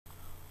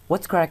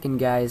What's cracking,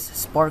 guys?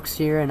 SpaRkz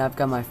here, and I've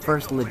got my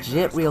first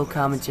legit real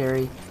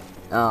commentary.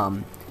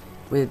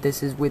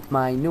 This is with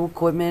my new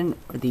equipment,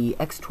 the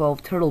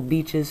X12 Turtle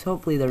Beaches.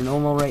 Hopefully they're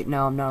normal right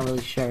now, I'm not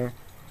really sure.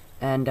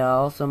 And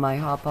also my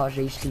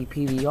Hauppauge HD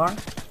PVR.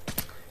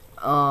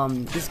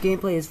 This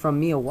gameplay is from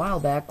me a while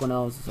back when I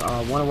was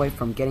one away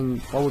from getting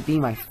what would be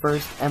my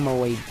first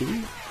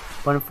M.O.A.B.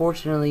 But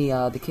unfortunately,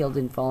 the kill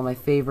didn't fall in my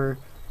favor.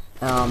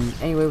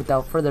 Anyway,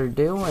 without further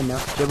ado,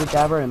 enough jibber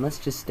jabber, and let's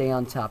just stay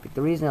on topic.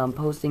 The reason I'm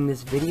posting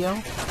this video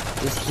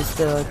is just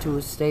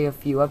to stay a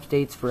few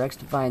updates for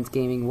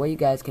xDefianceGaming, what you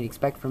guys can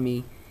expect from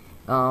me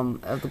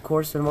over the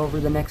course of over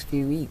the next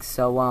few weeks.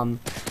 So,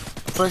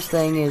 the first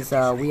thing is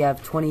we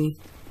have 20k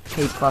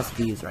plus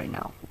views right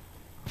now.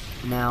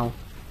 Now,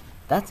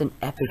 that's an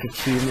epic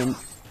achievement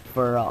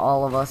for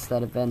all of us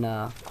that have been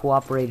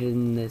cooperated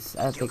in this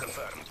epic,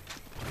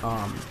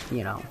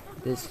 you know,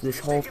 this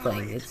whole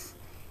thing.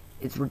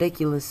 It's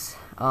ridiculous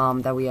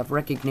that we have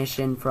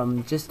recognition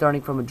from just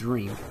starting from a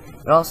dream.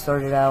 It all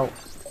started out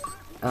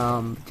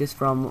just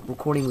from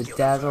recording with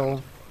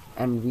Dazzle,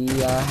 and we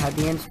had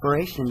the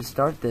inspiration to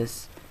start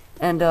this.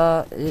 And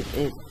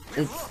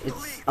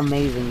it's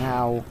amazing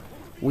how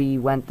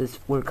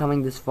we're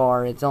coming this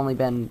far. It's only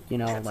been, you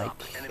know, like,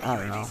 I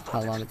don't know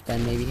how long it's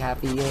been, maybe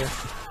half a year.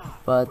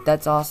 But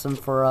that's awesome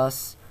for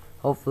us.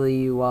 Hopefully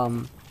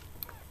you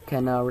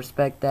can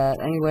respect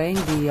that. Anyway,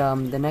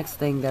 the next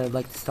thing that I'd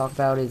like to talk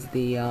about is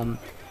a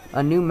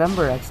new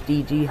member,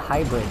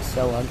 xDefianceGaming.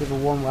 So I'll give a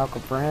warm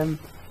welcome for him.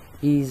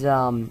 He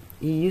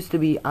used to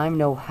be I'm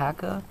No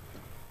Haka,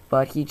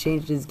 but he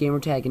changed his gamer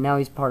tag and now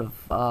he's part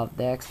of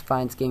the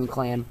xDefianceGaming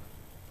clan.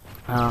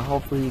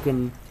 Hopefully you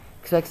can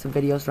expect some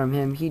videos from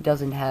him. He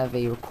doesn't have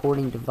a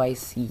recording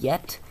device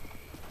yet.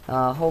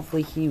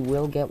 Hopefully he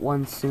will get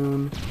one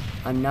soon.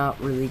 I'm not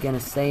really gonna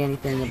say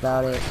anything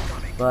about it,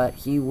 but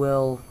he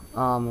will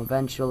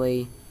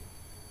eventually.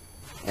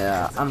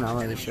 I'm not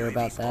really sure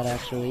about that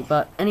actually,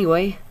 but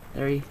anyway,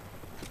 3,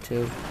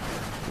 2,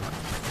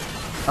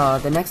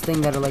 1. The next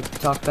thing that I'd like to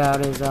talk about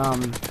is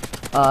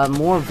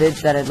more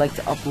vids that I'd like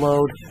to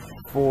upload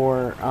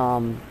for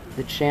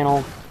the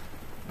channel.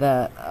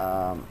 That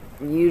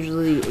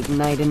usually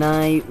Ignite and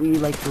I, we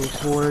like to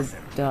record,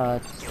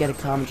 get a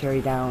commentary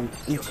down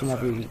each and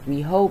every week.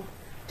 We hope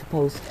to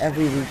post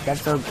every week.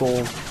 That's our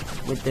goal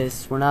with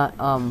this. We're not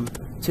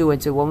too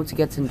into, once it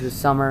gets into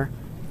summer,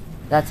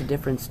 that's a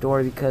different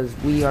story because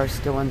we are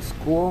still in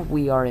school.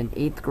 We are in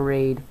 8th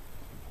grade,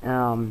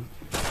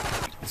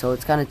 so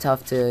it's kind of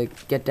tough to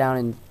get down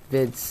in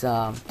vids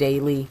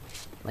daily,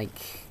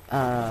 like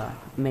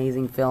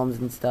amazing films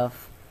and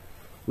stuff.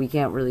 We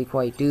can't really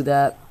quite do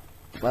that,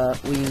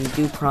 but we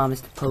do promise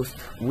to post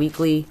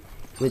weekly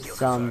with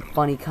some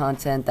funny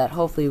content that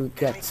hopefully we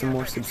get some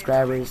more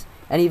subscribers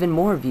and even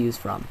more views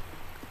from.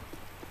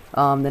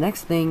 The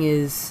next thing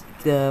is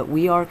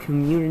we are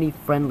community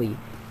friendly.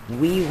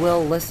 We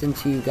will listen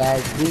to you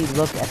guys. We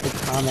look at the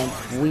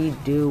comments. We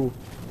do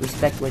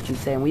respect what you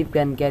say, and we've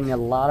been getting a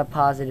lot of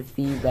positive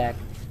feedback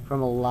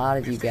from a lot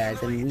of you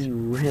guys, and we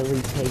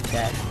really take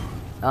that.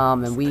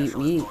 And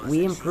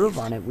we improve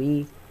on it.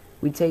 We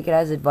take it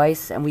as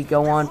advice, and we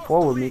go on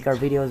forward, make our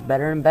videos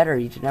better and better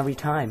each and every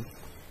time.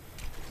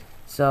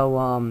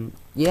 So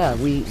yeah,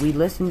 we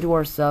listen to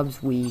our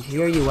subs. We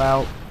hear you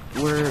out.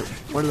 We're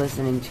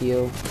listening to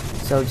you.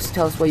 So just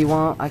tell us what you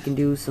want. I can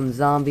do some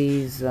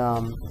zombies,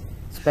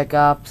 Spec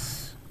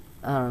Ops,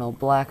 I don't know,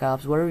 Black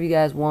Ops, whatever you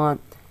guys want.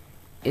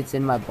 It's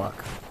in my book.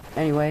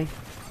 Anyway,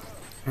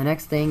 the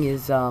next thing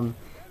is the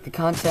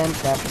content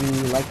that we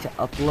like to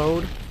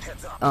upload.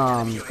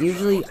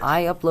 Usually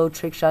I upload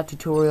trick shot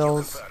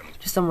tutorials,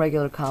 just some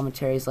regular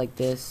commentaries like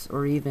this,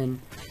 or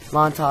even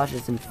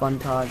montages and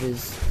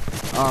funtages.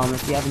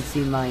 If you haven't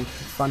seen my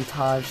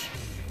funtage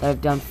that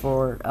I've done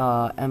for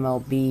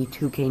MLB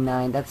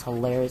 2K9, that's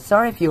hilarious.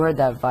 Sorry if you heard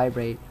that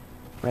vibrate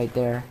right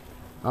there.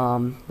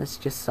 That's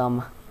just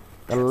the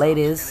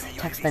ladies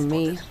texting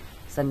me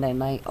Sunday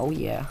night. Oh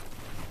yeah.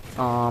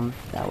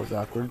 That was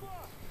awkward.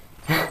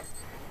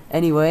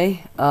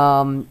 Anyway,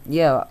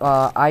 yeah,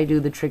 I do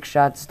the trick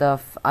shot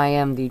stuff. I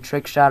am the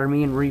trick shotter.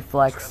 Me and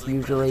Reflex,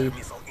 usually,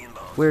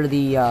 we're the,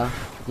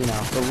 you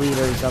know, the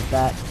leaders of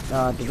that,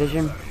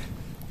 division.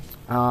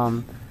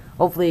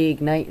 Hopefully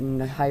Ignite and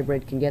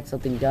Hybrid can get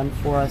something done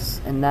for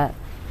us in that,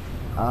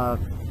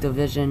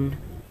 division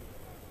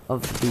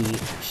of the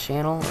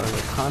channel, or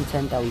the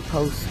content that we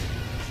post.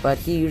 But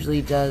he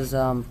usually does,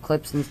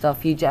 clips and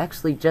stuff. He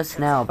actually just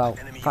now, about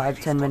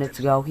 5-10 minutes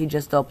ago, he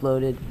just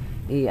uploaded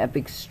the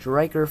epic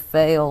striker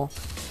fail,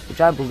 which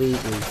I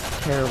believe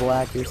was terrible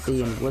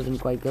accuracy and wasn't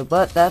quite good,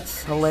 but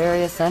that's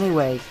hilarious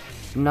anyway,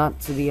 not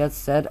to be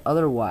said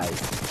otherwise.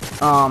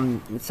 The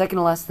second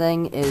to last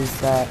thing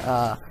is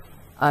that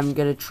I'm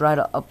gonna try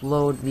to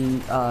upload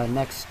the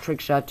next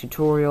trick shot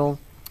tutorial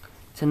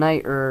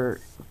tonight, or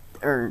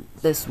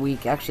this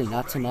week. Actually,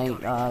 not tonight,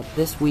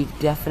 this week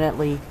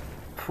definitely,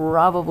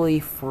 probably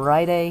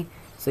Friday,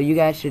 so you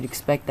guys should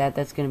expect that.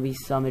 That's gonna be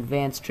some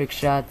advanced trick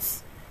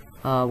shots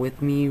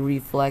with me,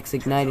 Reflex,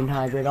 Ignite, and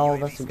Hybrid. All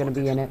of us are gonna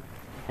be in it,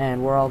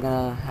 and we're all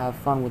gonna have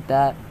fun with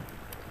that.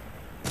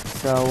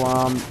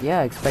 So,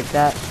 yeah, expect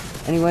that.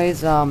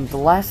 Anyways, the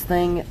last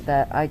thing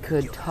that I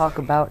could talk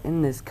about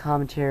in this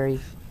commentary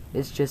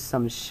is just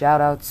some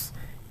shoutouts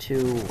to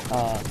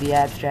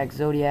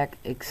TheAbstraktZodiac,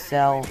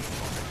 Exceeeell,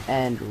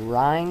 and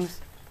iRiqnz.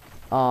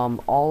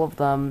 All of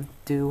them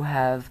do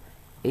have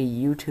a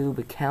YouTube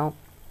account,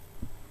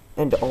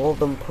 and all of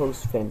them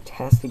post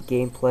fantastic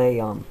gameplay.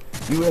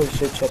 You really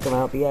should check him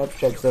out.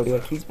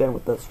 TheAbstraktZodiac, he's been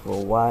with us for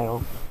a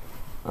while.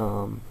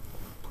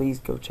 Please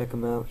go check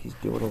him out. He's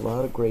doing a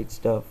lot of great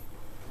stuff.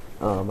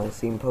 I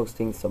see him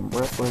posting some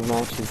wrestling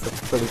matches that's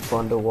pretty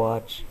fun to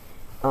watch.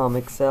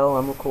 Exceeeell,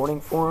 I'm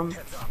recording for him.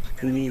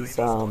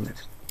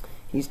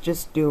 He's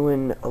just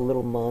doing a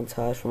little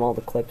montage from all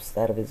the clips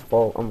out of his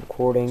vault I'm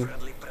recording,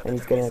 and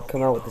he's gonna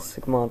come out with a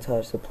sick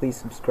montage, so please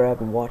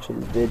subscribe and watch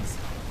his vids.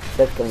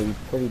 That's gonna be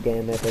pretty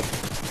damn epic.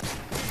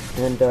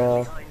 And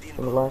the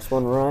last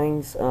one,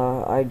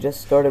 iRiqnz, I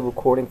just started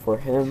recording for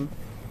him.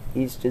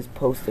 He's just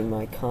posting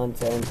my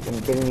content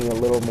and getting me a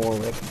little more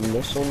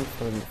recognition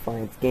from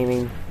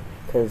TheAbstraktZodiac,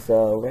 because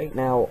right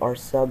now our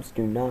subs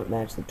do not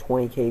match the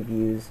 20k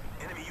views.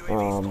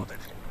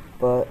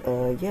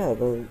 Yeah,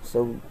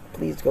 so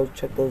please go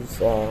check those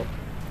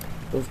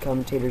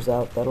commentators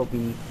out. That'll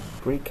be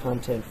great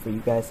content for you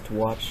guys to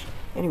watch.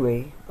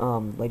 Anyway,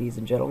 ladies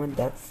and gentlemen,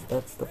 that's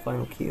the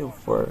final cue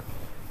for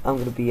I'm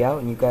gonna be out,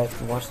 and you guys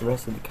can watch the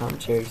rest of the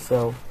commentary.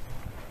 So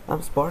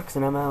I'm SpaRkz,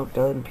 and I'm out.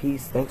 Done.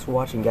 Peace. Thanks for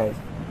watching, guys.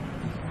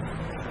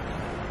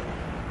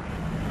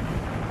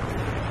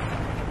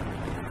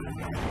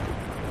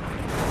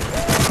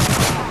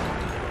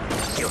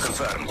 Kill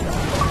confirmed.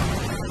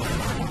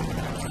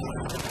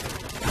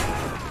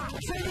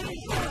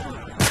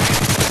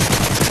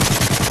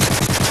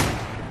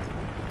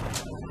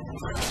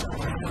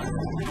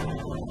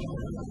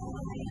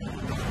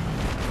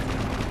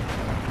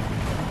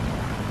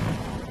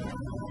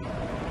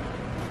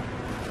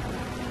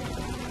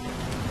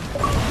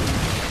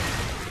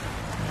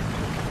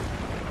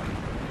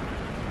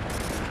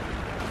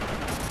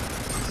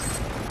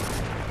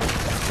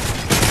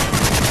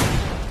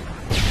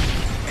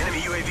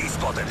 Enemy UAV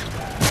spotted.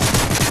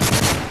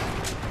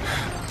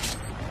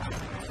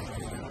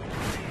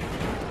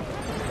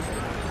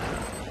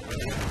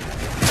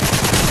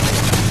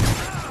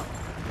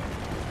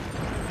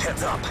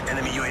 Heads up,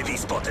 enemy UAV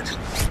spotted.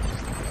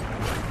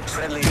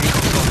 Friendly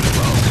recon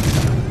inbound.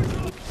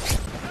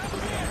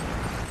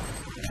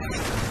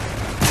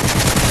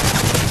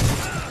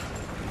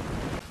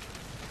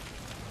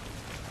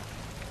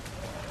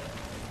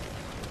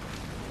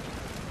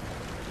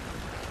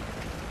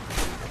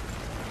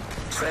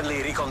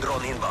 Friendly recon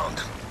drone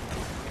inbound.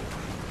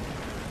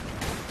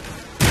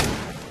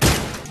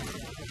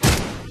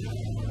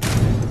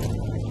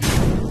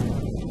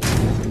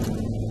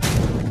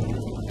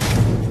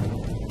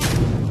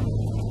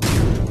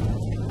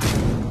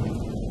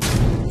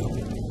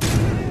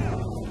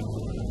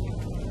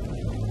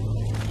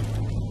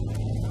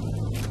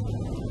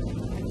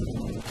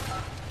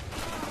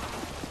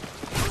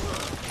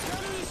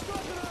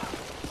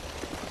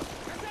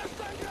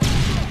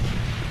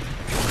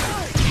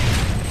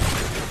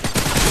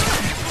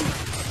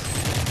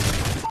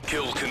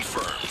 Kill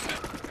confirmed.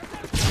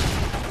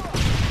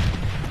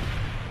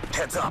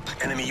 Heads up,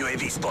 enemy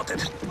UAV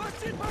spotted.